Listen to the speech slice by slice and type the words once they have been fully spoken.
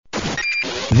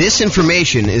This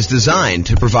information is designed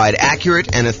to provide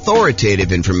accurate and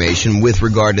authoritative information with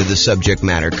regard to the subject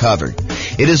matter covered.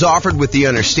 It is offered with the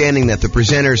understanding that the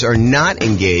presenters are not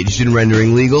engaged in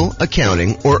rendering legal,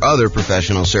 accounting, or other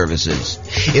professional services.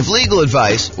 If legal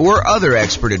advice or other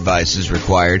expert advice is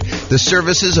required, the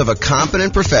services of a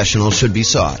competent professional should be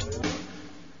sought.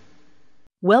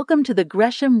 Welcome to the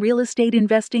Gresham Real Estate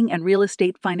Investing and Real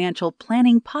Estate Financial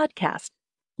Planning Podcast.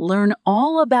 Learn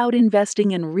all about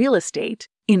investing in real estate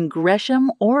in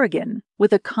Gresham, Oregon,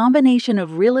 with a combination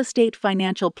of real estate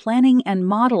financial planning and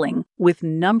modeling with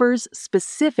numbers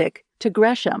specific to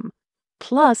Gresham,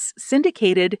 plus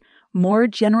syndicated, more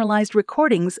generalized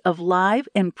recordings of live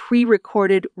and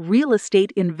pre-recorded real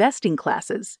estate investing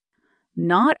classes,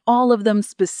 not all of them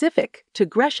specific to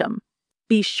Gresham.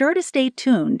 Be sure to stay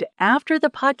tuned after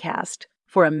the podcast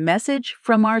for a message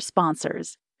from our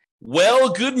sponsors. Well,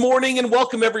 good morning and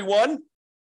welcome, everyone.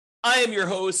 I am your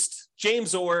host,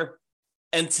 James Orr,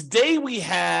 and today we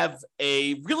have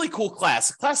a really cool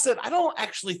class, a class that I don't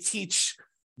actually teach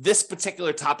this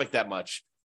particular topic that much.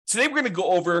 Today we're going to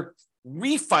go over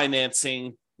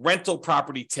refinancing rental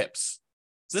property tips.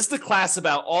 So this is the class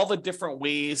about all the different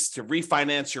ways to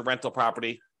refinance your rental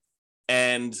property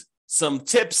and some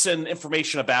tips and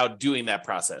information about doing that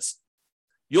process.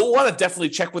 You'll want to definitely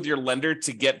check with your lender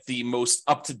to get the most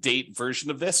up-to-date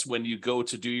version of this when you go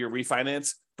to do your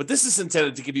refinance. But this is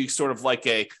intended to give you sort of like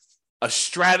a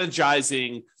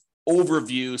strategizing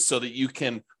overview so that you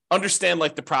can understand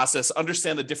like the process,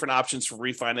 understand the different options for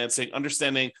refinancing,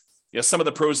 understanding some of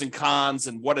the pros and cons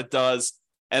and what it does,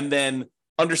 and then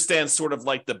understand sort of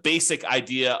like the basic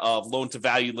idea of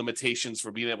loan-to-value limitations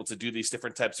for being able to do these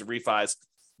different types of refis.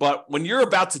 But when you're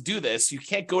about to do this, you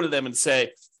can't go to them and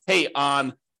say, hey,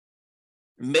 on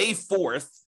May 4th,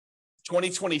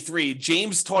 2023,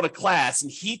 James taught a class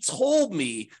and he told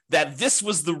me that this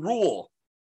was the rule.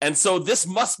 And so this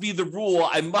must be the rule.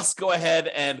 I must go ahead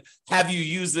and have you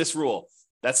use this rule.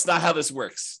 That's not how this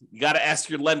works. You got to ask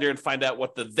your lender and find out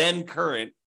what the then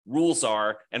current rules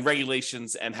are and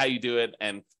regulations and how you do it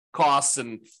and costs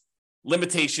and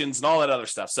limitations and all that other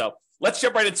stuff. So let's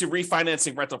jump right into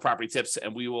refinancing rental property tips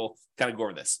and we will kind of go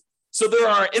over this. So there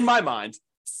are, in my mind,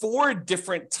 4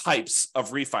 different types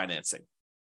of refinancing.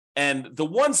 And the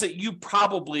ones that you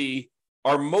probably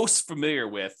are most familiar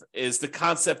with is the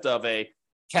concept of a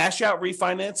cash out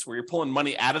refinance where you're pulling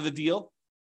money out of the deal,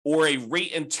 or a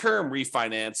rate and term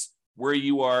refinance where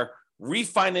you are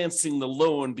refinancing the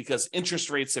loan because interest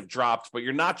rates have dropped, but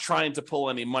you're not trying to pull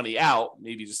any money out,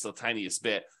 maybe just the tiniest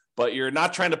bit, but you're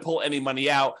not trying to pull any money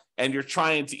out and you're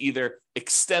trying to either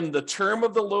extend the term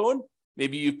of the loan.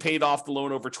 Maybe you've paid off the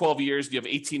loan over 12 years, you have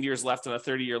 18 years left on a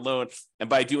 30-year loan, and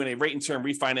by doing a rate and term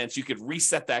refinance, you could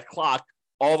reset that clock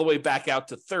all the way back out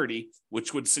to 30,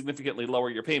 which would significantly lower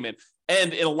your payment.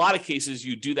 And in a lot of cases,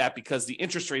 you do that because the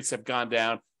interest rates have gone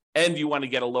down and you want to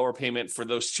get a lower payment for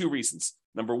those 2 reasons.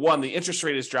 Number 1, the interest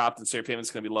rate has dropped and so your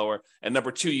payment's going to be lower. And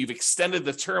number 2, you've extended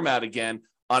the term out again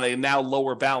on a now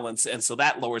lower balance, and so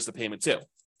that lowers the payment too.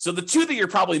 So the 2 that you're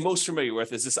probably most familiar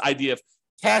with is this idea of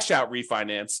cash out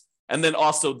refinance, and then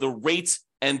also the rate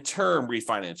and term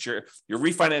refinance. You're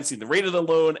refinancing the rate of the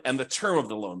loan and the term of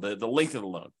the loan, the length of the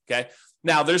loan, okay?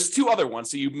 Now, there's 2 other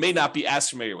ones that you may not be as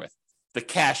familiar with. The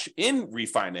cash in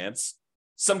refinance.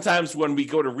 Sometimes when we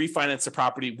go to refinance a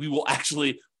property, we will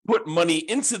actually put money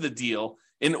into the deal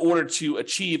in order to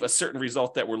achieve a certain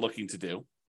result that we're looking to do,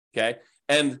 okay?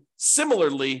 And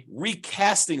similarly,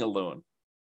 recasting a loan.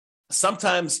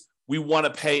 Sometimes we want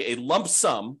to pay a lump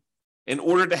sum in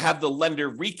order to have the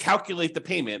lender recalculate the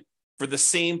payment for the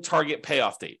same target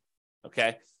payoff date,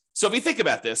 okay? So if you think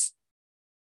about this,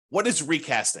 what is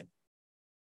recasting?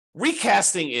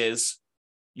 Recasting is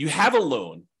you have a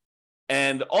loan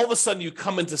and all of a sudden you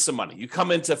come into some money. You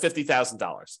come into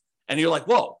 $50,000 and you're like,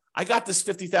 whoa, I got this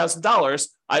 $50,000.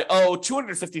 I owe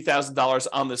 $250,000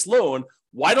 on this loan.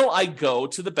 Why don't I go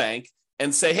to the bank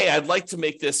and say, hey, I'd like to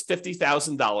make this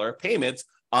 $50,000 payment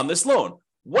on this loan?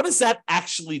 What does that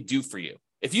actually do for you?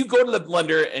 If you go to the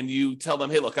lender and you tell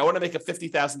them, hey, look, I want to make a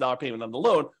 $50,000 payment on the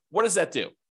loan, what does that do?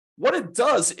 What it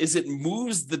does is it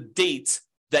moves the date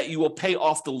that you will pay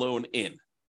off the loan in.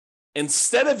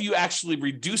 Instead of you actually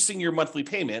reducing your monthly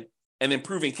payment and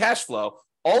improving cash flow,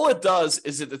 all it does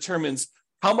is it determines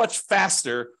how much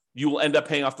faster you will end up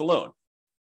paying off the loan.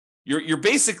 You're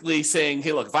basically saying,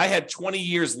 hey, look, if I had 20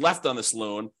 years left on this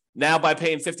loan, now by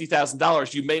paying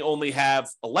 $50,000, you may only have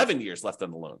 11 years left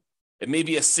on the loan. It may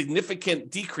be a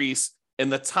significant decrease in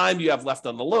the time you have left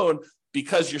on the loan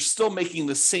because you're still making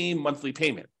the same monthly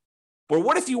payment. But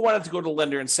what if you wanted to go to the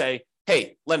lender and say, hey,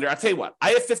 hey, lender, I'll tell you what, I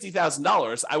have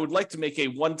 $50,000. I would like to make a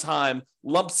one-time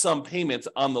lump sum payment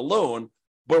on the loan.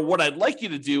 But what I'd like you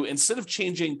to do, instead of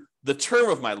changing the term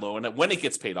of my loan and when it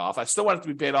gets paid off, I still want it to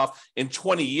be paid off in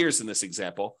 20 years in this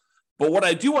example. But what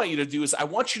I do want you to do is I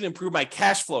want you to improve my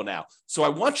cash flow now. So I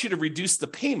want you to reduce the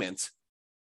payment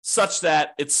such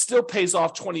that it still pays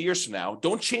off 20 years from now.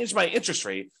 Don't change my interest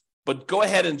rate, but go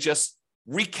ahead and just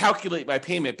recalculate my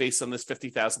payment based on this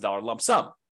 $50,000 lump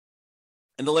sum.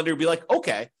 And the lender will be like,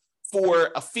 okay, for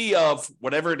a fee of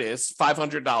whatever it is,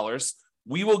 $500,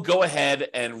 we will go ahead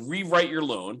and rewrite your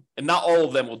loan. And not all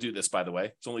of them will do this, by the way.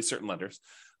 It's only certain lenders.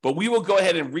 But we will go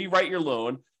ahead and rewrite your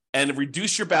loan and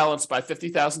reduce your balance by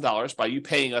 $50,000 by you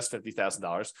paying us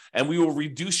 $50,000. And we will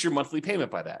reduce your monthly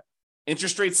payment by that.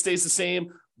 Interest rate stays the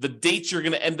same. The date you're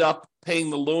going to end up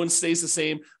paying the loan stays the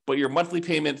same, but your monthly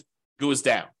payment goes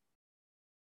down.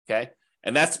 Okay?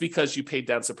 And that's because you paid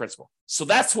down some principal. So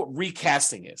that's what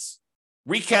recasting is.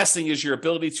 Recasting is your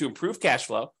ability to improve cash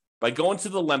flow by going to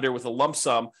the lender with a lump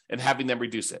sum and having them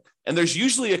reduce it. And there's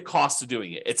usually a cost to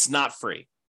doing it. It's not free.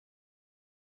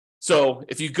 So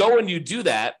if you go and you do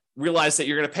that, realize that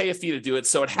you're going to pay a fee to do it.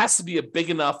 So it has to be a big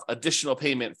enough additional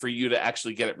payment for you to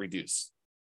actually get it reduced.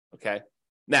 Okay.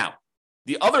 Now,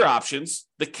 the other options,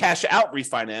 the cash out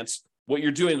refinance, what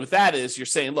you're doing with that is you're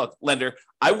saying, look, lender,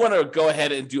 I want to go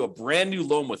ahead and do a brand new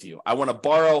loan with you. I want to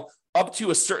borrow up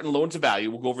to a certain loan to value.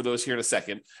 We'll go over those here in a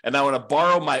second. And I want to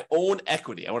borrow my own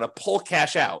equity. I want to pull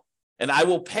cash out and I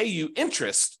will pay you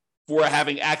interest for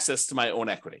having access to my own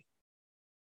equity.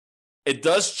 It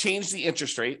does change the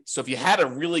interest rate. So if you had a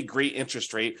really great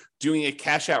interest rate, doing a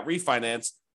cash out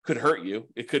refinance could hurt you.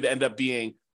 It could end up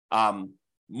being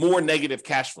more negative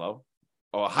cash flow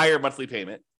or a higher monthly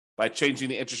payment by changing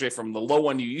the interest rate from the low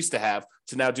one you used to have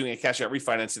to now doing a cash out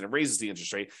refinance, and it raises the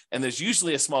interest rate. And there's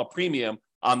usually a small premium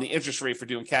on the interest rate for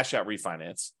doing cash out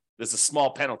refinance. There's a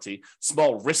small penalty,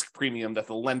 small risk premium that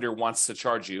the lender wants to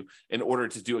charge you in order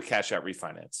to do a cash out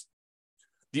refinance.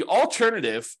 The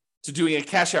alternative to doing a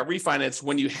cash out refinance,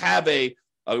 when you have a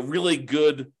really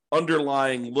good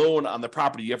underlying loan on the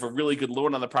property, you have a really good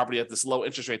loan on the property at this low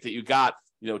interest rate that you got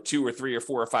 2 or 3 or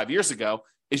 4 or 5 years ago,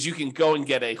 is you can go and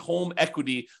get a home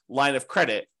equity line of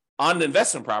credit on an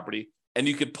investment property, and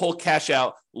you could pull cash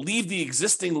out, leave the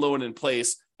existing loan in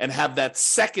place, and have that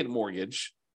second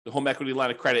mortgage, the home equity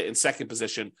line of credit, in second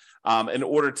position in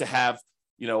order to have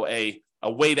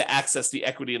a way to access the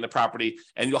equity in the property.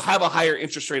 And you'll have a higher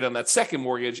interest rate on that second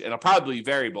mortgage, and it'll probably be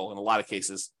variable in a lot of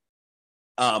cases.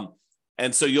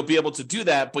 And so you'll be able to do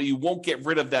that, but you won't get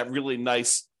rid of that really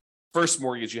nice first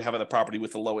mortgage you have on the property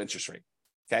with a low interest rate.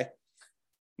 Okay.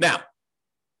 Now,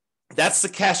 that's the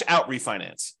cash out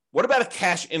refinance. What about a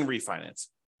cash in refinance?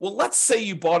 Well, let's say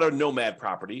you bought a nomad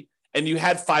property and you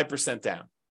had 5% down,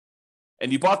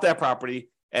 and you bought that property,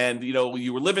 and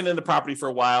you were living in the property for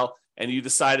a while, and you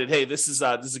decided, hey, this is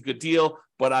a good deal,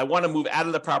 but I want to move out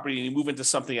of the property, and you move into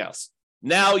something else.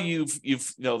 Now you've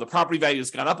the property value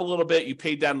has gone up a little bit. You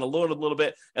paid down the loan a little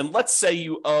bit, and let's say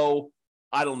you owe,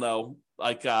 I don't know,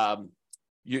 like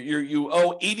you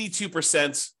owe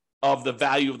 82% of the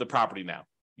value of the property now.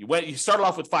 You started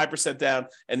off with 5% down,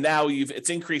 and now it's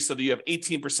increased so that you have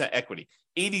 18% equity,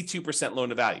 82% loan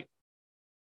to value.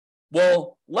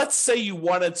 Well, let's say you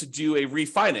wanted to do a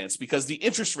refinance because the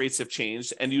interest rates have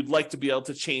changed, and you'd like to be able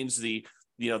to change the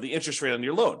interest rate on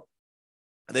your loan.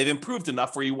 They've improved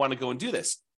enough where you want to go and do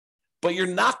this, but you're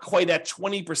not quite at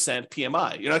 20%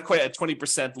 PMI. You're not quite at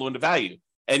 20% loan to value,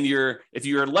 and if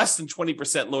you're less than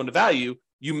 20% loan to value,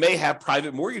 you may have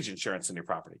private mortgage insurance in your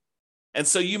property. And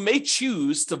so you may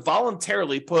choose to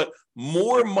voluntarily put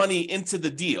more money into the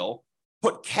deal,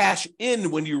 put cash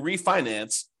in when you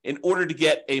refinance in order to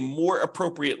get a more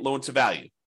appropriate loan to value,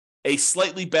 a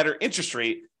slightly better interest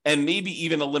rate, and maybe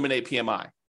even eliminate PMI.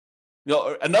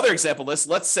 Another example is,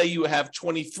 let's say you have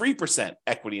 23%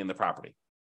 equity in the property.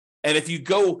 And if you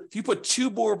put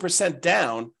 2% more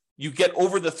down, you get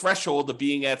over the threshold of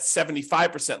being at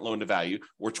 75% loan to value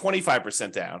or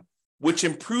 25% down, which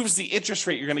improves the interest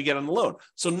rate you're going to get on the loan.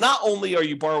 So not only are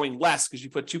you borrowing less because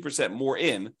you put 2% more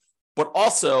in, but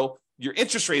also your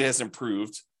interest rate has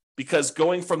improved because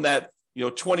going from that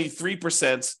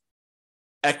 23%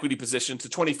 equity position to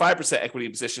 25% equity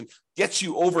position gets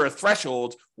you over a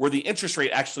threshold where the interest rate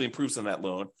actually improves on that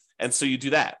loan. And so you do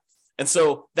that. And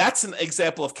so that's an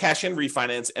example of cash in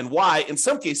refinance, and why in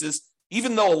some cases,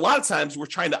 even though a lot of times we're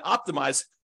trying to optimize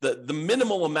the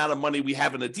minimal amount of money we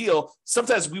have in a deal,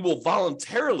 sometimes we will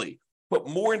voluntarily put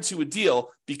more into a deal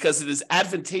because it is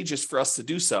advantageous for us to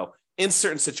do so in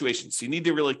certain situations. So you need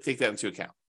to really take that into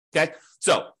account. Okay.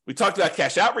 So we talked about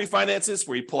cash out refinances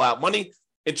where you pull out money.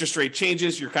 interest rate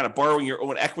changes, you're kind of borrowing your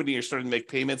own equity, you're starting to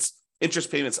make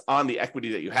interest payments on the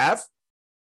equity that you have.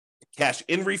 Cash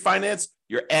in refinance,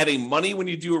 you're adding money when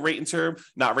you do a rate and term,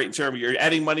 not rate and term. You're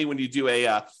adding money when you do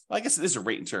I guess it is a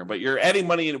rate and term, but you're adding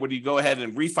money when you go ahead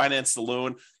and refinance the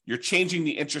loan. You're changing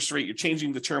the interest rate. You're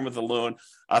changing the term of the loan.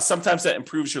 Sometimes that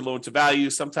improves your loan to value.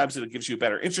 Sometimes it gives you a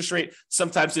better interest rate.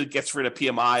 Sometimes it gets rid of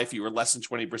PMI if you were less than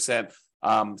 20%,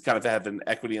 kind of have an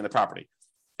equity in the property.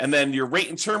 And then your rate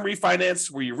and term refinance,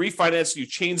 where you refinance, you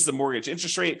change the mortgage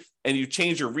interest rate and you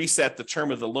change or reset the term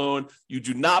of the loan. You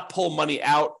do not pull money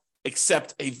out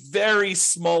except a very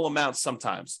small amount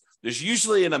sometimes. There's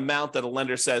usually an amount that a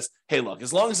lender says, hey, look,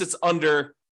 as long as it's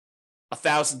under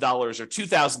 $1,000 or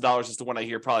 $2,000 is the one I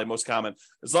hear probably most common.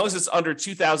 As long as it's under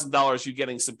 $2,000, you're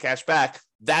getting some cash back,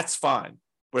 that's fine.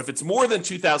 But if it's more than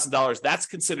 $2,000, that's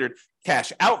considered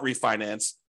cash out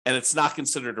refinance, and it's not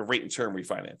considered a rate and term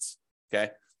refinance,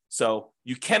 okay? So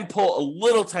you can pull a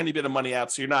little tiny bit of money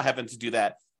out, so you're not having to do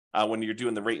that when you're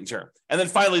doing the rate and term. And then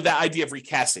finally, that idea of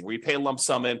recasting, where you pay a lump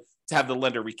sum in to have the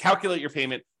lender recalculate your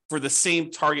payment for the same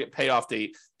target payoff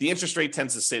date. The interest rate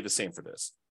tends to stay the same for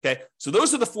this. Okay, so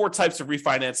those are the 4 types of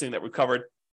refinancing that we covered.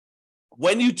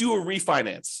 When you do a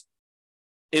refinance,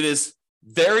 it is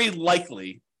very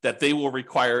likely that they will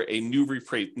require a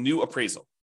new appraisal.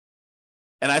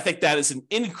 And I think that is an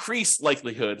increased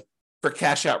likelihood for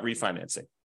cash out refinancing.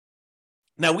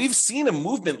 Now, we've seen a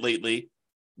movement lately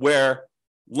where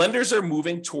lenders are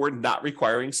moving toward not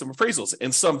requiring some appraisals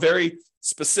in some very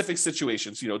specific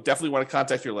situations. Definitely want to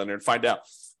contact your lender and find out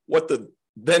what the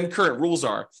then current rules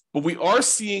are. But we are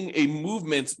seeing a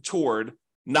movement toward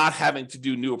not having to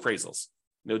do new appraisals.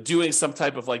 Doing some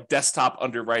type of like desktop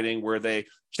underwriting where they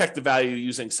check the value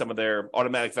using some of their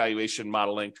automatic valuation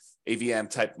modeling, AVM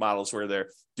type models where they're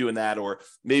doing that. Or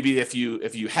maybe if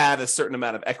you had a certain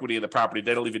amount of equity in the property,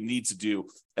 they don't even need to do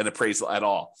an appraisal at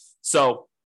all. So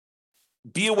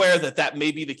be aware that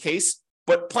may be the case,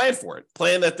 but plan for it.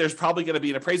 Plan that there's probably going to be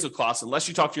an appraisal cost unless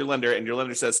you talk to your lender and your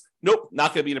lender says, nope,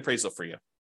 not going to be an appraisal for you.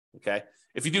 Okay.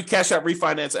 If you do cash out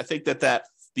refinance, I think that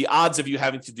the odds of you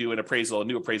having to do a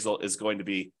new appraisal is going to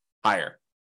be higher.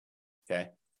 Okay.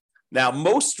 Now,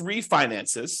 most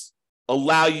refinances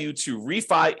allow you to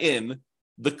refi in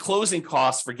the closing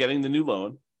costs for getting the new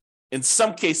loan. In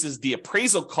some cases, the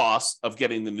appraisal costs of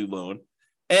getting the new loan.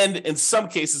 And in some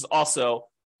cases also,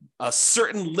 a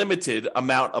certain limited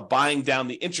amount of buying down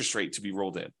the interest rate to be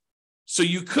rolled in. So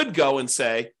you could go and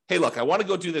say, hey, look, I want to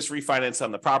go do this refinance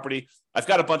on the property. I've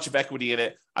got a bunch of equity in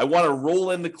it. I want to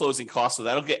roll in the closing costs, so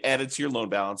that'll get added to your loan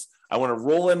balance. I want to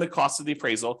roll in the cost of the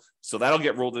appraisal, so that'll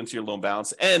get rolled into your loan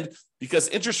balance. And because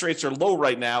interest rates are low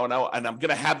right now, and I'm going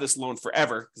to have this loan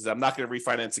forever because I'm not going to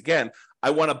refinance again,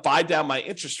 I want to buy down my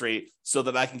interest rate so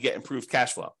that I can get improved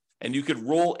cash flow. And you could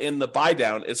roll in the buy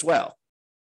down as well.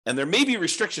 And there may be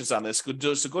restrictions on this,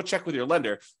 so go check with your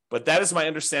lender. But that is my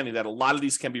understanding that a lot of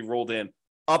these can be rolled in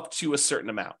up to a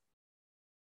certain amount.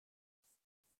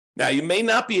 Now, you may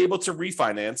not be able to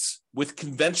refinance with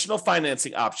conventional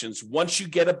financing options once you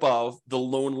get above the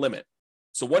loan limit.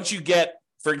 So once you get,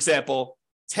 for example,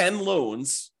 10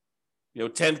 loans,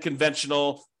 10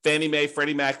 conventional Fannie Mae,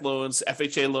 Freddie Mac loans,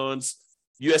 FHA loans,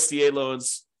 USDA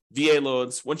loans, VA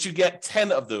loans, once you get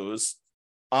 10 of those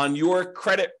on your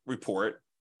credit report,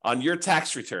 on your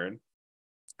tax return,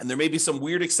 and there may be some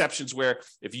weird exceptions where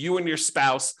if you and your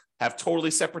spouse have totally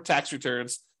separate tax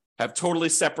returns, have totally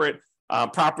separate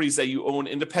properties that you own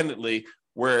independently,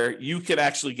 where you can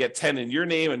actually get 10 in your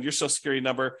name and your social security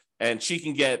number, and she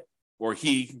can get, or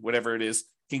he, whatever it is,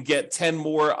 can get 10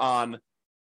 more on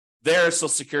their social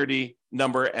security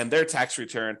number and their tax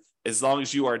return, as long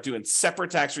as you are doing separate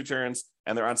tax returns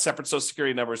and they're on separate social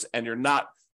security numbers and you're not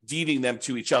deeding them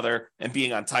to each other and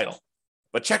being on title.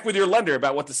 But check with your lender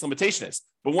about what this limitation is.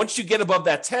 But once you get above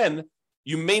that 10,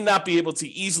 you may not be able to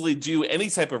easily do any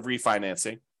type of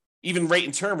refinancing, even rate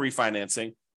and term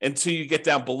refinancing, until you get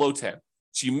down below 10.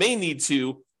 So you may need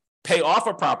to pay off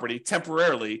a property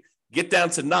temporarily, get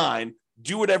down to 9,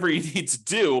 do whatever you need to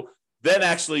do, then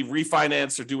actually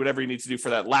refinance or do whatever you need to do for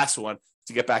that last one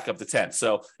to get back up to 10.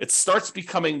 So it starts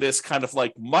becoming this kind of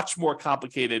like much more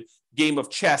complicated game of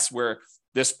chess where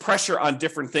there's pressure on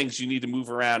different things you need to move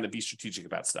around and be strategic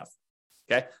about stuff.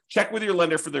 Okay. Check with your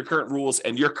lender for their current rules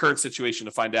and your current situation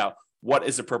to find out what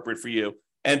is appropriate for you,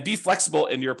 and be flexible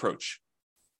in your approach.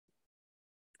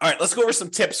 All right, let's go over some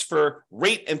tips for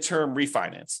rate and term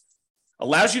refinance.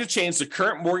 Allows you to change the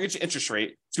current mortgage interest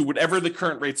rate to whatever the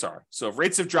current rates are. So if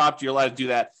rates have dropped, you're allowed to do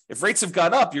that. If rates have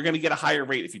gone up, you're going to get a higher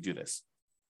rate if you do this.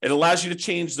 It allows you to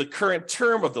change the current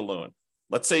term of the loan.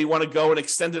 Let's say you want to go and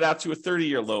extend it out to a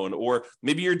 30-year loan, or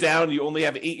maybe you're down, you only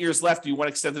have 8 years left, you want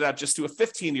to extend it out just to a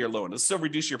 15-year loan. It'll still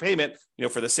reduce your payment,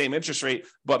 for the same interest rate,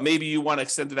 but maybe you want to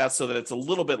extend it out so that it's a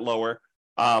little bit lower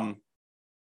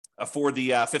for the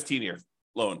 15-year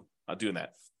loan, doing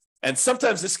that. And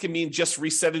sometimes this can mean just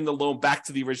resetting the loan back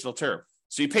to the original term.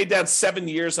 So you paid down 7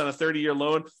 years on a 30-year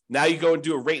loan. Now you go and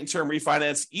do a rate and term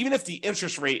refinance. Even if the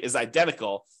interest rate is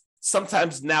identical,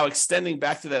 sometimes now extending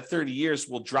back to that 30 years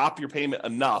will drop your payment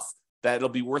enough that it'll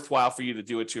be worthwhile for you to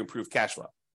do it to improve cash flow.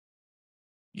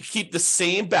 You keep the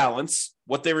same balance,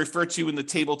 what they refer to in the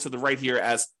table to the right here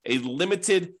as a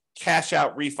limited cash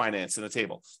out refinance in the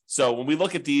table. So when we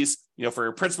look at these,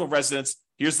 for principal residence,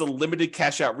 here's the limited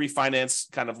cash out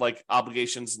refinance, kind of like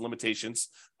obligations and limitations.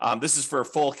 This is for a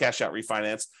full cash out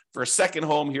refinance. For a second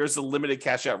home, here's the limited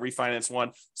cash out refinance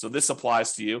one. So this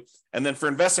applies to you. And then for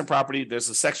investment property, there's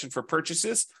a section for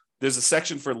purchases. There's a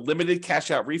section for limited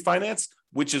cash out refinance,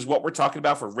 which is what we're talking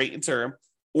about for rate and term.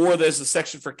 Or there's a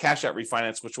section for cash out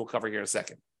refinance, which we'll cover here in a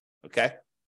second. Okay.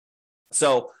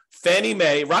 So Fannie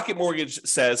Mae, Rocket Mortgage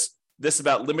says this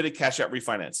about limited cash out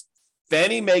refinance.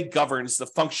 Fannie Mae governs the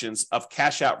functions of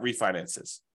cash out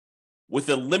refinances. With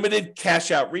a limited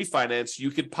cash out refinance,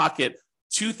 you could pocket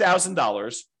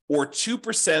 $2,000 or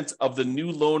 2% of the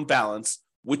new loan balance,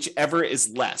 whichever is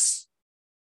less.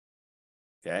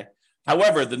 Okay.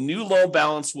 However, the new loan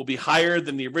balance will be higher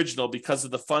than the original because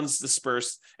of the funds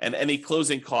dispersed and any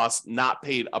closing costs not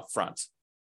paid upfront.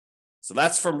 So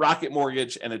that's from Rocket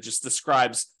Mortgage, and it just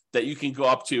describes that you can go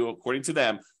up to, according to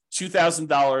them,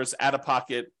 $2,000 out of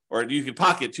pocket, or you can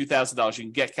pocket $2,000. You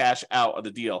can get cash out of the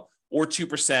deal, or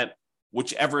 2%,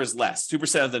 whichever is less,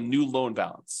 2% of the new loan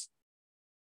balance.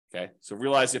 Okay, so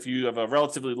realize if you have a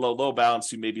relatively low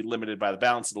balance, you may be limited by the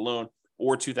balance of the loan,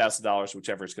 or $2,000,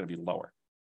 whichever is going to be lower.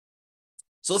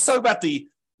 So let's talk about the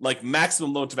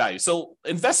maximum loan to value. So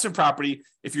investment property,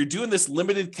 if you're doing this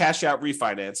limited cash out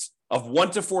refinance of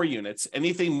 1 to 4 units,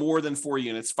 anything more than 4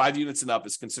 units, 5 units and up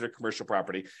is considered commercial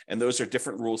property. And those are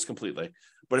different rules completely.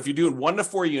 But if you're doing 1 to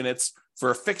 4 units for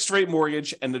a fixed rate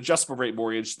mortgage and adjustable rate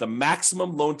mortgage, the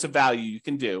maximum loan to value you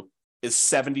can do is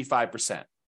 75%.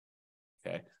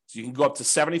 Okay. So you can go up to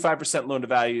 75% loan to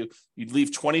value. You'd leave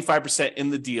 25%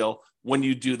 in the deal when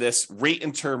you do this rate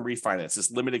and term refinance, this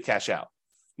limited cash out.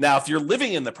 Now, if you're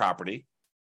living in the property,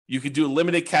 you could do a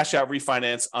limited cash out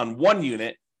refinance on 1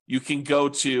 unit. You can go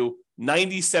to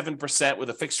 97% with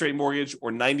a fixed rate mortgage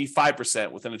or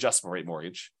 95% with an adjustable rate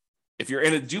mortgage. If you're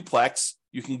in a duplex,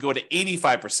 you can go to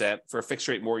 85% for a fixed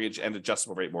rate mortgage and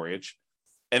adjustable rate mortgage.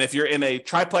 And if you're in a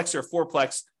triplex or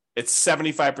fourplex, it's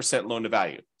 75% loan to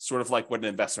value, sort of like what an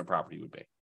investment property would be.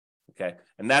 Okay.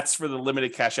 And that's for the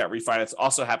limited cash out refinance.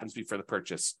 Also happens to be for the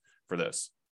purchase for those.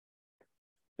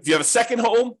 If you have a second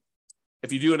home,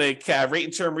 if you're doing a rate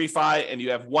and term refi and you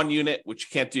have 1 unit, which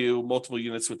you can't do multiple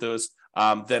units with those,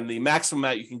 then the maximum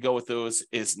amount you can go with those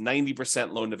is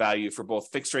 90% loan to value for both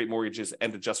fixed rate mortgages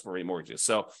and adjustable rate mortgages.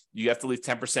 So you have to leave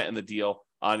 10% in the deal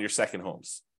on your second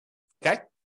homes. Okay.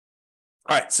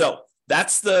 All right. So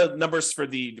that's the numbers for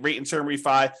the rate and term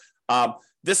refi.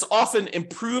 This often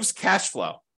improves cash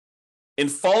flow in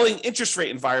falling interest rate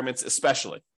environments,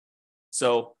 especially.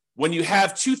 So when you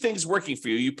have 2 things working for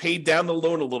you, you paid down the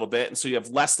loan a little bit, and so you have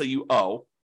less that you owe,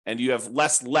 and you have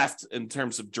less left in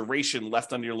terms of duration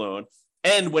left on your loan.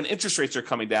 And when interest rates are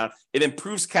coming down, it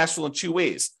improves cash flow in 2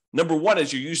 ways. Number one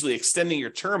is you're usually extending your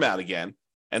term out again,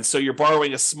 and so you're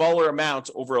borrowing a smaller amount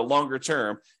over a longer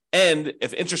term. And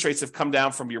if interest rates have come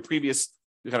down from your previous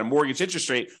kind of mortgage interest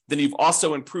rate, then you've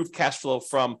also improved cash flow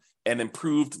from an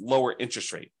improved lower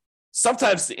interest rate.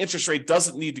 Sometimes the interest rate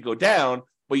doesn't need to go down,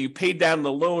 but you paid down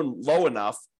the loan low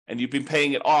enough and you've been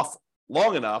paying it off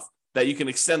long enough that you can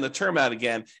extend the term out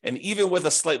again. And even with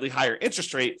a slightly higher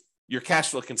interest rate, your cash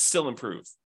flow can still improve.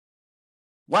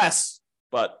 Less,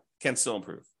 but can still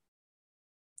improve.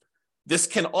 This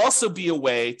can also be a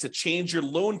way to change your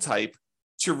loan type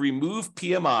to remove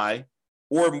PMI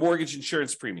or mortgage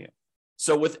insurance premium.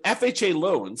 So with FHA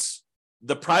loans,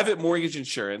 the private mortgage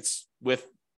insurance with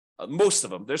most of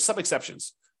them, there's some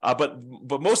exceptions, but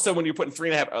most of them when you're putting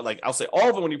 3.5%, I'll say all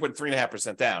of them when you're putting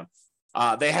 3.5% down,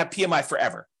 they have PMI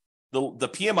forever. The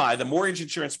PMI, the mortgage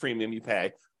insurance premium you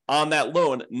pay on that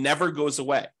loan never goes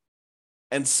away.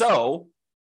 And so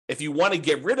if you want to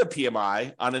get rid of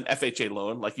PMI on an FHA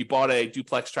loan, like you bought a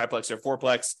duplex, triplex, or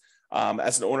fourplex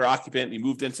as an owner occupant, you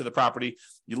moved into the property,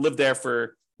 you lived there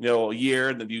for a year,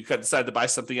 and then you decided to buy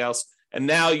something else. And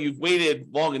now you've waited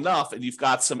long enough and you've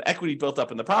got some equity built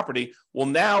up in the property. Well,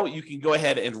 now you can go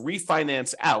ahead and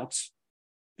refinance out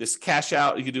this cash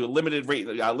out. You can do a limited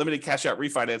cash out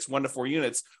refinance, 1 to 4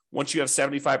 units, once you have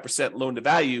 75% loan to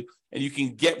value, and you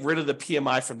can get rid of the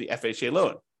PMI from the FHA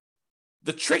loan.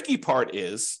 The tricky part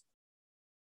is,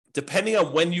 depending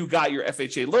on when you got your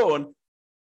FHA loan,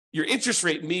 your interest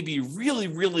rate may be really,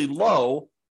 really low,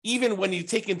 even when you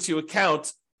take into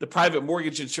account the private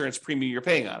mortgage insurance premium you're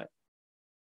paying on it.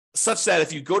 Such that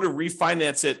if you go to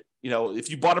refinance it, if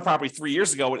you bought a property 3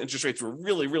 years ago when interest rates were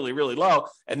really, really, really low,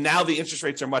 and now the interest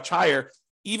rates are much higher,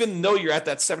 even though you're at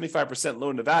that 75%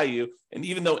 loan to value, and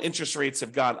even though interest rates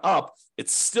have gone up, it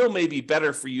still may be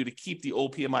better for you to keep the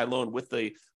old PMI loan with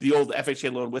the old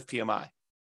FHA loan with PMI.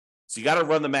 So you got to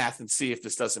run the math and see if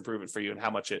this does improve it for you and how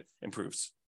much it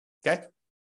improves. Okay?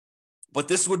 But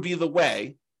this would be the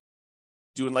way,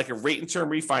 doing like a rate and term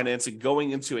refinance and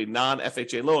going into a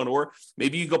non-FHA loan, or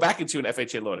maybe you go back into an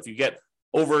FHA loan. If you get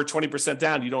over 20%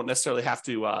 down, you don't necessarily have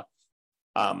to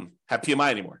have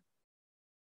PMI anymore.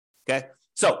 Okay?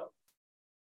 So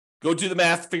go do the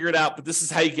math, figure it out, but this is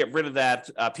how you get rid of that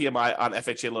PMI on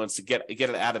FHA loans to get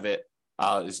it out of it,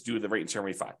 is do the rate and term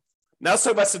refi. Now let's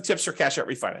talk about some tips for cash out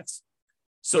refinance.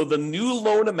 So the new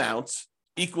loan amount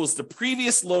equals the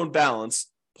previous loan balance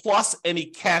plus any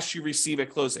cash you receive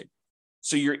at closing.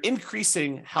 So you're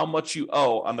increasing how much you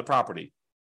owe on the property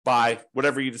by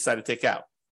whatever you decide to take out.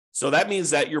 So that means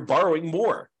that you're borrowing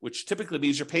more, which typically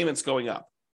means your payment's going up,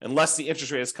 unless the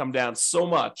interest rate has come down so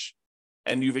much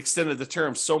and you've extended the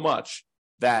term so much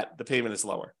that the payment is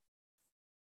lower.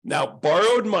 Now,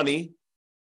 borrowed money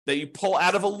that you pull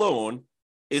out of a loan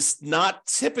is not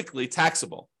typically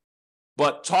taxable,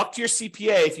 but talk to your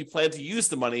CPA if you plan to use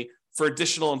the money for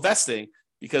additional investing,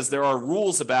 because there are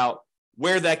rules about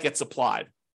where that gets applied.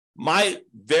 My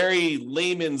very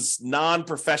layman's,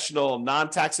 non-professional,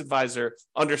 non-tax advisor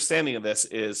understanding of this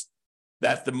is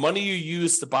that the money you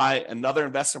use to buy another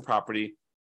investment property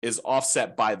is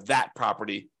offset by that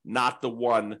property, not the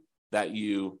one that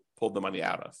you pulled the money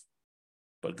out of.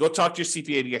 But go talk to your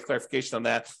CPA to get clarification on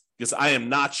that, because I am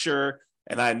not sure,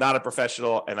 and I am not a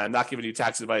professional, and I'm not giving you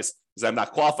tax advice because I'm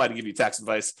not qualified to give you tax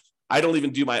advice. I don't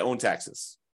even do my own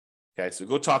taxes. Okay, so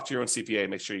go talk to your own CPA and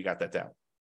make sure you got that down.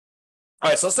 All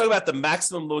right, so let's talk about the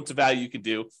maximum loan to value you can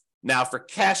do now for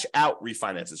cash out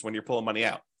refinances when you're pulling money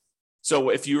out. So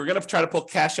if you were going to try to pull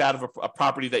cash out of a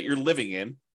property that you're living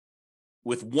in,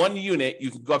 with one unit,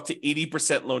 you can go up to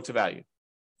 80% loan to value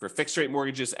for fixed rate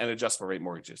mortgages and adjustable rate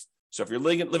mortgages. So if you're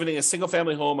living in a single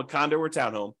family home, a condo or a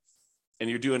townhome, and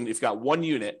if you've got one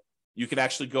unit, you can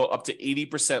actually go up to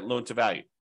 80% loan to value.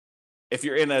 If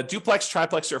you're in a duplex,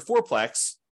 triplex, or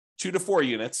fourplex, 2 to 4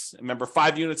 units, remember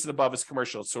 5 units and above is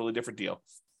commercial, it's a totally different deal.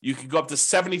 You can go up to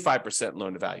 75%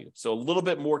 loan to value. So a little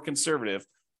bit more conservative.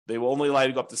 They will only allow you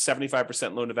to go up to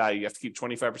 75% loan to value. You have to keep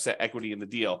 25% equity in the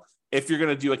deal if you're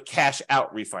going to do a cash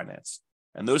out refinance.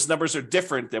 And those numbers are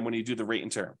different than when you do the rate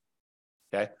and term.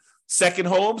 Okay. Second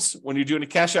homes, when you're doing a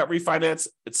cash out refinance,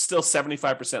 it's still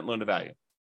 75% loan to value.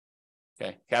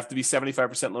 Okay. You have to be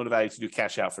 75% loan to value to do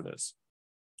cash out for those.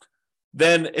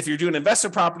 Then if you're doing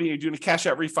investment property, you're doing a cash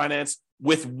out refinance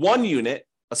with one unit,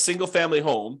 a single family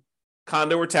home,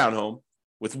 condo or townhome,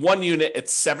 with one unit,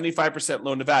 it's 75%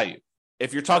 loan to value.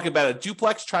 If you're talking about a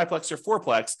duplex, triplex, or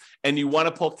fourplex, and you want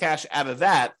to pull cash out of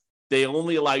that, they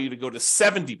only allow you to go to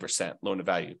 70% loan to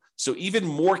value. So even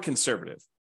more conservative.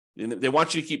 They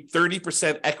want you to keep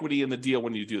 30% equity in the deal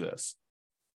when you do this.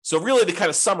 So really, to kind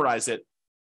of summarize it,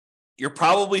 you're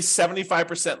probably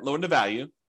 75% loan to value,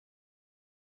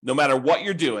 no matter what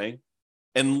you're doing,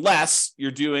 unless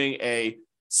you're doing a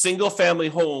single family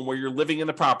home where you're living in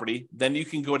the property, then you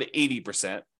can go to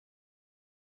 80%.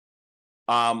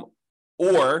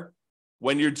 Or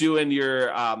when you're doing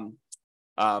your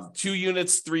 2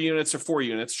 units, 3 units, or 4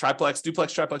 units, triplex,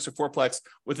 duplex, triplex, or fourplex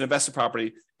with an investment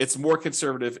property, it's more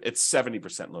conservative. It's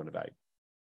 70% loan to value.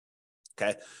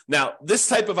 Okay. Now, this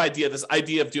type of idea, this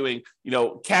idea of doing,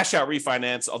 cash out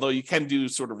refinance, although you can do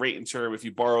sort of rate and term if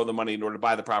you borrow the money in order to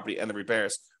buy the property and the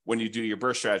repairs when you do your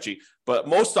burst strategy. But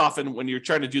most often when you're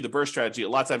trying to do the burst strategy, a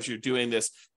lot of times you're doing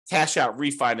this cash out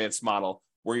refinance model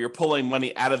where you're pulling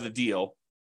money out of the deal.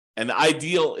 And the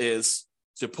ideal is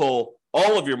to pull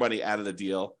all of your money out of the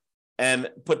deal and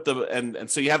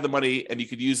so you have the money and you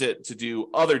could use it to do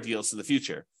other deals in the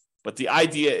future. But the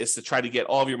idea is to try to get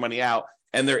all of your money out.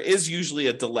 And there is usually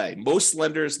a delay. Most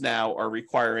lenders now are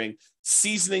requiring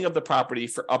seasoning of the property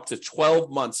for up to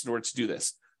 12 months in order to do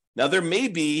this. Now, there may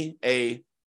be a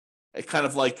kind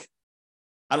of like,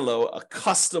 a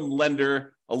custom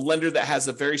lender, a lender that has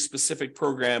a very specific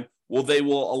program. Well, they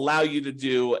will allow you to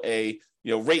do a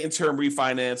rate and term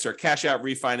refinance or cash out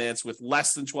refinance with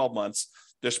less than 12 months.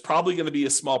 there's probably going to be a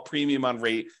small premium on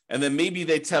rate. And then maybe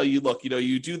they tell you, look,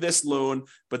 you do this loan,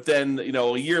 but then,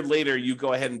 a year later, you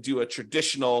go ahead and do a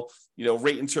traditional,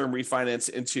 rate and term refinance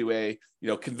into a,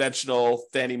 conventional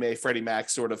Fannie Mae, Freddie Mac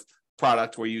sort of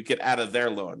product where you get out of their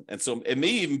loan. And so it may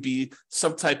even be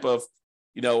some type of,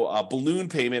 a balloon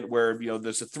payment where,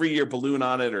 there's a 3-year balloon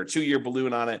on it or a 2-year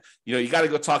balloon on it. You got to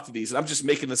go talk to these. And I'm just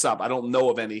making this up. I don't know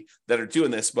of any that are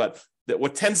doing this, but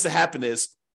what tends to happen is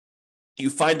you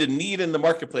find a need in the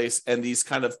marketplace and these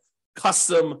kind of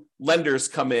custom lenders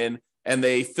come in and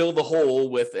they fill the hole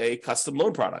with a custom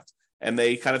loan product. And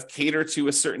they kind of cater to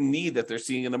a certain need that they're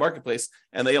seeing in the marketplace.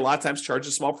 And they a lot of times charge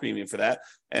a small premium for that.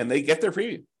 And they get their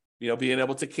premium. Being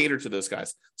able to cater to those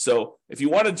guys. So if you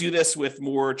want to do this with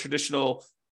more traditional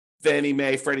Fannie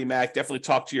Mae, Freddie Mac, definitely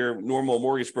talk to your normal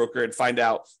mortgage broker and find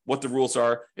out what the rules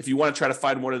are. If you want to try to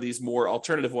find one of these more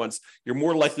alternative ones, you're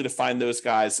more likely to find those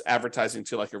guys advertising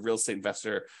to like a real estate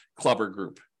investor club or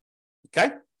group.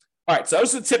 Okay. All right. So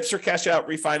those are the tips for cash out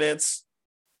refinance.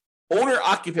 Owner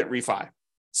occupant refi.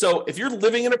 So if you're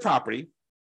living in a property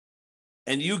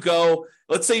and you go,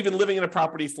 let's say you've been living in a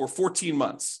property for 14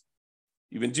 months.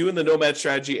 You've been doing the nomad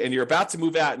strategy and you're about to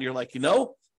move out and you're like,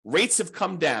 rates have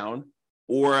come down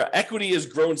or equity has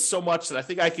grown so much that I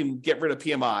think I can get rid of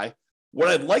PMI. What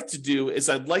I'd like to do is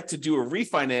I'd like to do a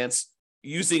refinance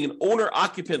using an owner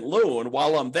occupant loan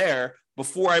while I'm there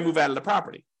before I move out of the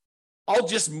property. I'll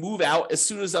just move out as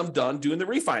soon as I'm done doing the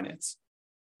refinance.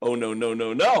 Oh,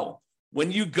 no.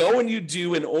 When you go and you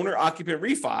do an owner occupant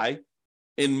refi,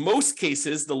 in most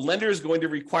cases, the lender is going to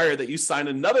require that you sign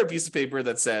another piece of paper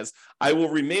that says, I will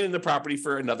remain in the property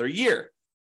for another year.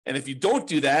 And if you don't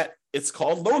do that, it's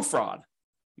called loan fraud.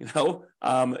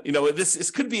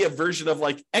 This could be a version of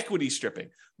like equity stripping,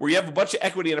 where you have a bunch of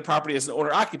equity in a property as an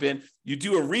owner occupant. You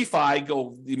do a refi,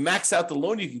 you max out the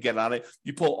loan you can get on it.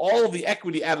 You pull all of the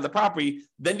equity out of the property.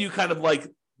 Then you kind of like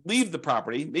leave the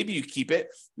property. Maybe you keep it.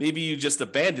 Maybe you just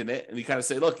abandon it. And you kind of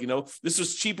say, look, this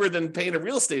was cheaper than paying a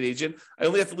real estate agent. I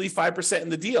only have to leave 5% in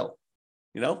the deal.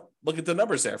 Look at the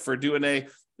numbers there for doing a,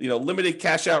 limited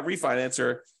cash out refinance,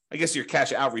 or I guess your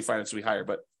cash out refinance will be higher,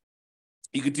 but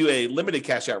you could do a limited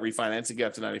cash out refinance and get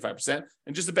up to 95%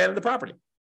 and just abandon the property.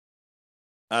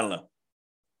 I don't know.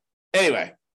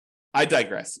 Anyway, I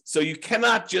digress. So you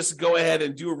cannot just go ahead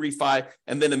and do a refi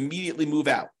and then immediately move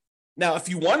out. Now, if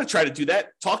you want to try to do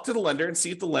that, talk to the lender and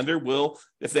see if the lender will,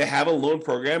 if they have a loan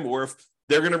program or if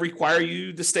they're going to require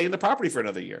you to stay in the property for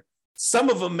another year. Some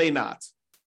of them may not.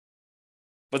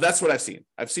 But that's what I've seen.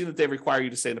 I've seen that they require you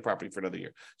to stay in the property for another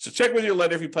year. So check with your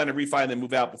lender if you plan to refi and then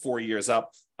move out before a year is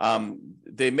up.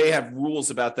 They may have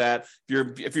rules about that.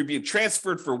 If you're being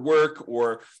transferred for work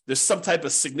or there's some type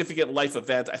of significant life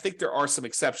event, I think there are some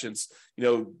exceptions.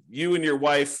 You and your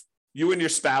wife, you and your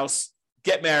spouse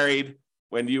get married.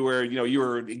 When you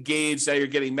were engaged, now you're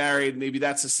getting married. Maybe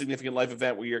that's a significant life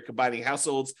event where you're combining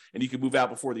households and you can move out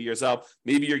before the year's up.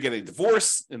 Maybe you're getting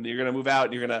divorced and you're going to move out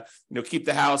and you're going to, keep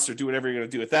the house or do whatever you're going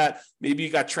to do with that. Maybe you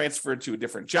got transferred to a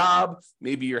different job.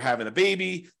 Maybe you're having a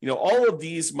baby. All of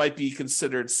these might be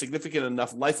considered significant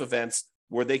enough life events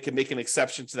where they can make an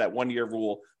exception to that 1-year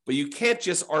rule. But you can't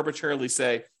just arbitrarily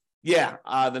say,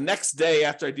 the next day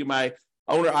after I do my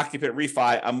owner occupant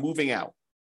refi, I'm moving out.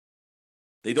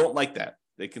 They don't like that.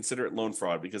 They consider it loan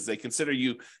fraud because they consider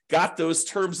you got those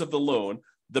terms of the loan,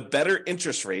 the better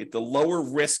interest rate, the lower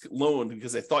risk loan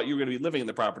because they thought you were going to be living in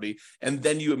the property, and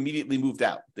then you immediately moved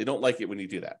out. They don't like it when you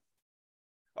do that.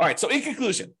 All right, so in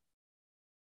conclusion,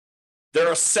 there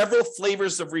are several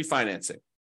flavors of refinancing.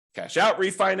 Cash out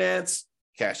refinance,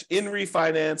 cash in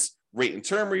refinance, rate and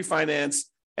term refinance,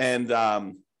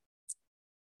 and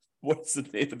what's the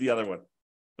name of the other one?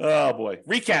 Oh boy,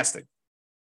 recasting.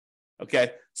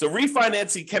 Okay, so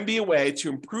refinancing can be a way to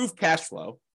improve cash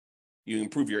flow. You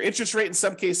improve your interest rate in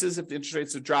some cases. If the interest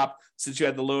rates have dropped since you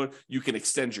had the loan, you can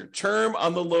extend your term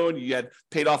on the loan. You had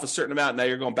paid off a certain amount. Now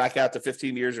you're going back out to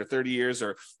 15 years or 30 years,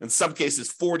 or in some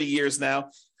cases, 40 years now.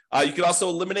 You can also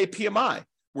eliminate PMI,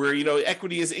 where,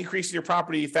 equity is increasing your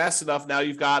property fast enough. Now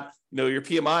you've got, your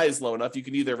PMI is low enough. You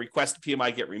can either request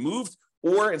PMI get removed,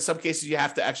 or in some cases, you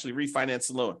have to actually refinance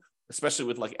the loan, especially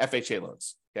with like FHA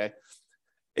loans. Okay.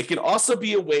 It can also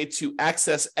be a way to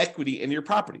access equity in your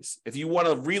properties. If you want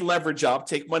to re-leverage up,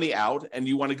 take money out, and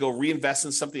you want to go reinvest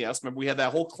in something else. Remember, we had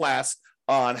that whole class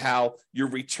on how your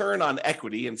return on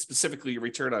equity, and specifically your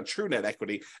return on true net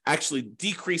equity, actually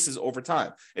decreases over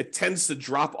time. It tends to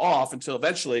drop off until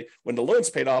eventually, when the loan's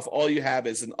paid off, all you have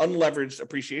is an unleveraged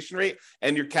appreciation rate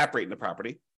and your cap rate in the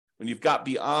property. When you've got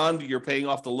beyond, you're paying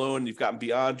off the loan, you've gotten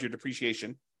beyond your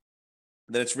depreciation,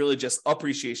 then it's really just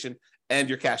appreciation and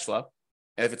your cash flow.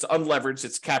 And if it's unleveraged,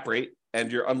 it's cap rate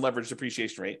and your unleveraged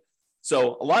depreciation rate.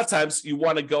 So a lot of times you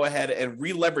want to go ahead and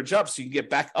re-leverage up so you can get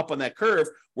back up on that curve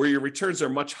where your returns are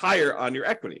much higher on your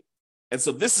equity. And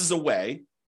so this is a way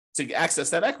to access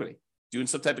that equity, doing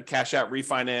some type of cash out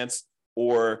refinance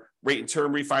or rate and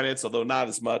term refinance, although not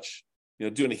as much.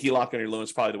 Doing a HELOC on your loan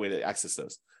is probably the way to access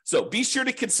those. So be sure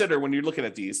to consider when you're looking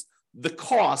at these, the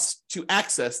cost to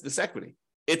access this equity.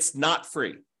 It's not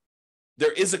free.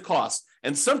 There is a cost.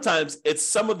 And sometimes it's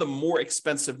some of the more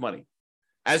expensive money.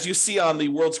 As you see on the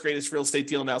World's Greatest Real Estate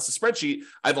Deal Analysis spreadsheet,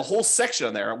 I have a whole section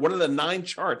on there. One of the 9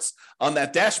 charts on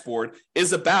that dashboard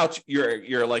is about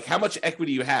your like how much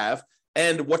equity you have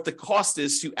and what the cost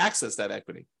is to access that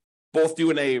equity. Both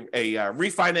doing a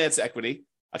refinance equity,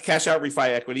 a cash out refi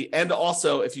equity, and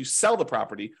also if you sell the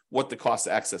property, what the cost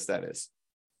to access that is.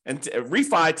 And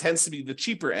refi tends to be the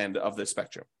cheaper end of the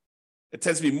spectrum. It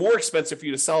tends to be more expensive for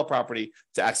you to sell a property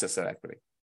to access that equity.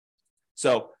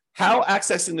 So how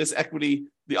accessing this equity,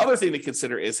 the other thing to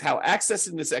consider is how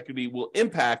accessing this equity will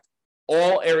impact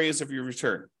all areas of your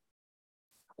return.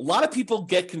 A lot of people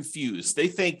get confused. They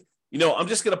think, I'm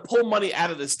just going to pull money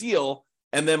out of this deal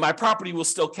and then my property will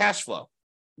still cash flow.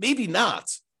 Maybe not.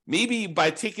 Maybe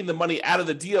by taking the money out of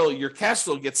the deal, your cash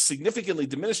flow gets significantly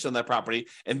diminished on that property,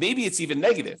 and maybe it's even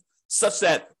negative, such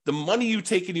that the money you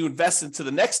take and you invest into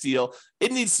the next deal,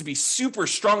 it needs to be super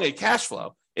strong at cash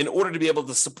flow in order to be able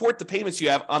to support the payments you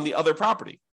have on the other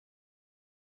property.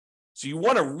 So you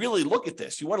want to really look at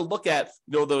this. You want to look at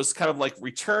those kind of like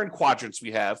return quadrants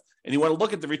we have, and you want to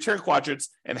look at the return quadrants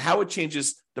and how it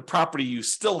changes the property you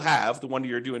still have, the one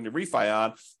you're doing the refi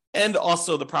on, and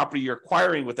also the property you're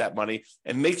acquiring with that money,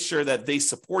 and make sure that they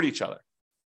support each other.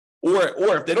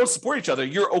 Or if they don't support each other,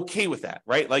 you're okay with that,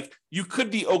 right? Like you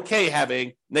could be okay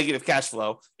having negative cash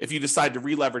flow if you decide to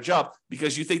re-leverage up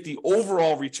because you think the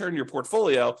overall return in your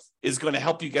portfolio is going to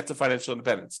help you get to financial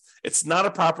independence. It's not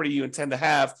a property you intend to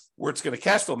have where it's going to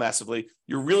cash flow massively.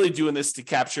 You're really doing this to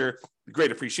capture the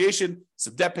great appreciation,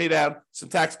 some debt pay down, some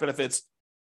tax benefits,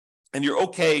 and you're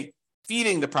okay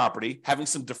feeding the property, having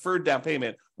some deferred down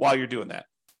payment while you're doing that.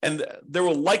 And there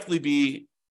will likely be,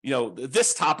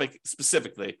 this topic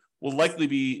specifically will likely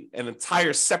be an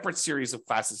entire separate series of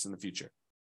classes in the future.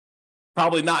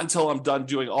 Probably not until I'm done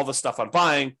doing all the stuff on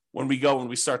buying when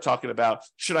we start talking about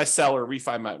should I sell or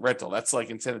refi my rental. That's like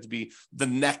intended to be the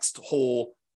next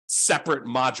whole separate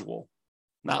module,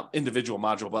 not individual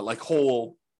module, but like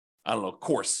whole,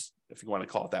 course, if you want to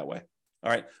call it that way.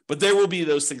 All right. But there will be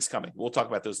those things coming. We'll talk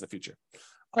about those in the future.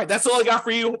 All right. That's all I got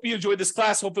for you. Hope you enjoyed this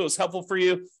class. Hope it was helpful for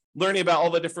you, learning about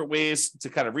all the different ways to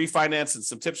kind of refinance and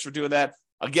some tips for doing that.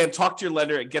 Again, talk to your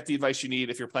lender and get the advice you need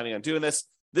if you're planning on doing this.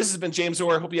 This has been James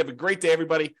Orr. Hope you have a great day,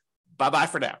 everybody. Bye-bye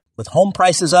for now. With home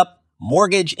prices up,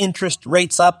 mortgage interest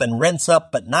rates up, and rents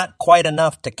up, but not quite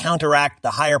enough to counteract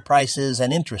the higher prices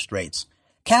and interest rates,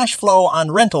 cash flow on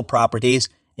rental properties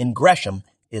in Gresham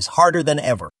is harder than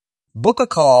ever. Book a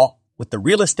call with the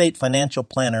Real Estate Financial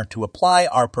Planner to apply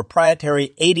our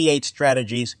proprietary 88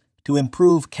 strategies to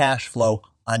improve cash flow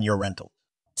on your rental.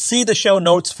 See the show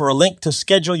notes for a link to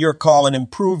schedule your call and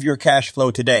improve your cash flow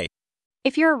today.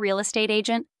 If you're a real estate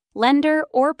agent, lender,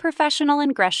 or professional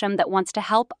in Gresham that wants to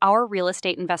help our real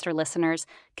estate investor listeners,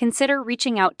 consider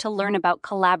reaching out to learn about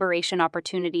collaboration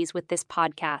opportunities with this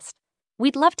podcast.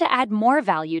 We'd love to add more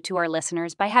value to our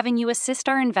listeners by having you assist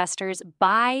our investors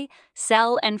buy,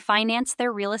 sell, and finance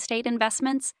their real estate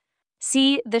investments.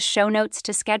 See the show notes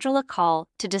to schedule a call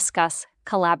to discuss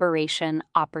collaboration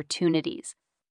opportunities.